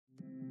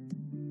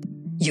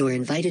You're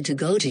invited to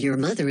go to your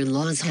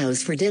mother-in-law's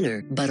house for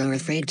dinner, but are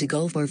afraid to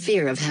go for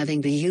fear of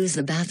having to use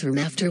the bathroom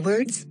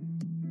afterwards?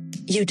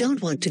 You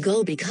don't want to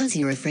go because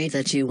you're afraid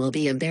that you will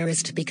be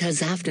embarrassed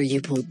because after you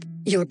poop,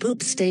 your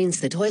poop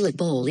stains the toilet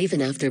bowl even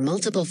after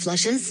multiple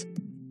flushes?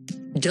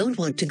 Don't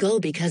want to go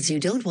because you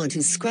don't want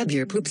to scrub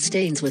your poop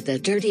stains with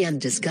that dirty and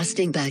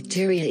disgusting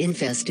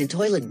bacteria-infested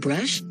toilet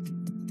brush?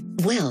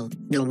 Well,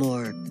 no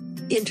more.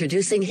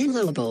 Introducing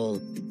Hinlo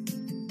Bowl.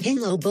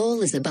 Hinlo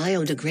Bowl is a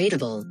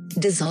biodegradable,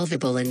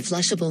 dissolvable and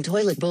flushable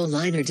toilet bowl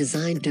liner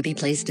designed to be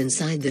placed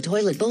inside the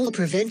toilet bowl,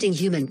 preventing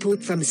human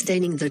poop from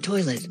staining the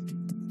toilet.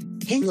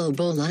 Hinlo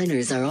Bowl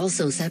liners are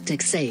also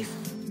septic safe.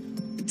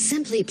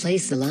 Simply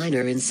place the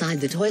liner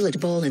inside the toilet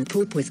bowl and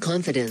poop with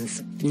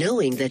confidence,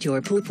 knowing that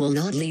your poop will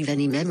not leave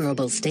any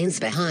memorable stains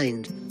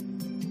behind.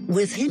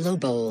 With Hinlo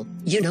Bowl,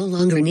 you no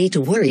longer need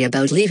to worry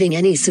about leaving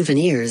any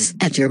souvenirs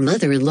at your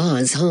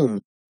mother-in-law's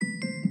home.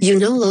 You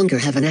no longer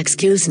have an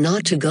excuse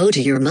not to go to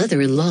your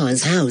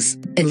mother-in-law's house,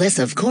 unless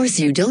of course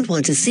you don't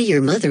want to see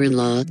your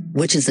mother-in-law,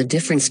 which is a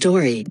different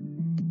story.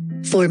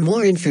 For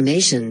more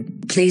information,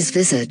 please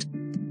visit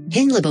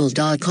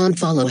hinlobowl.com.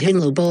 Follow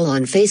Hinlo Bowl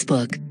on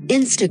Facebook,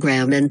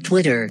 Instagram and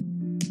Twitter.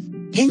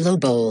 Hinlo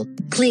Bowl,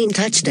 clean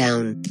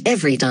touchdown,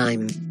 every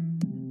time.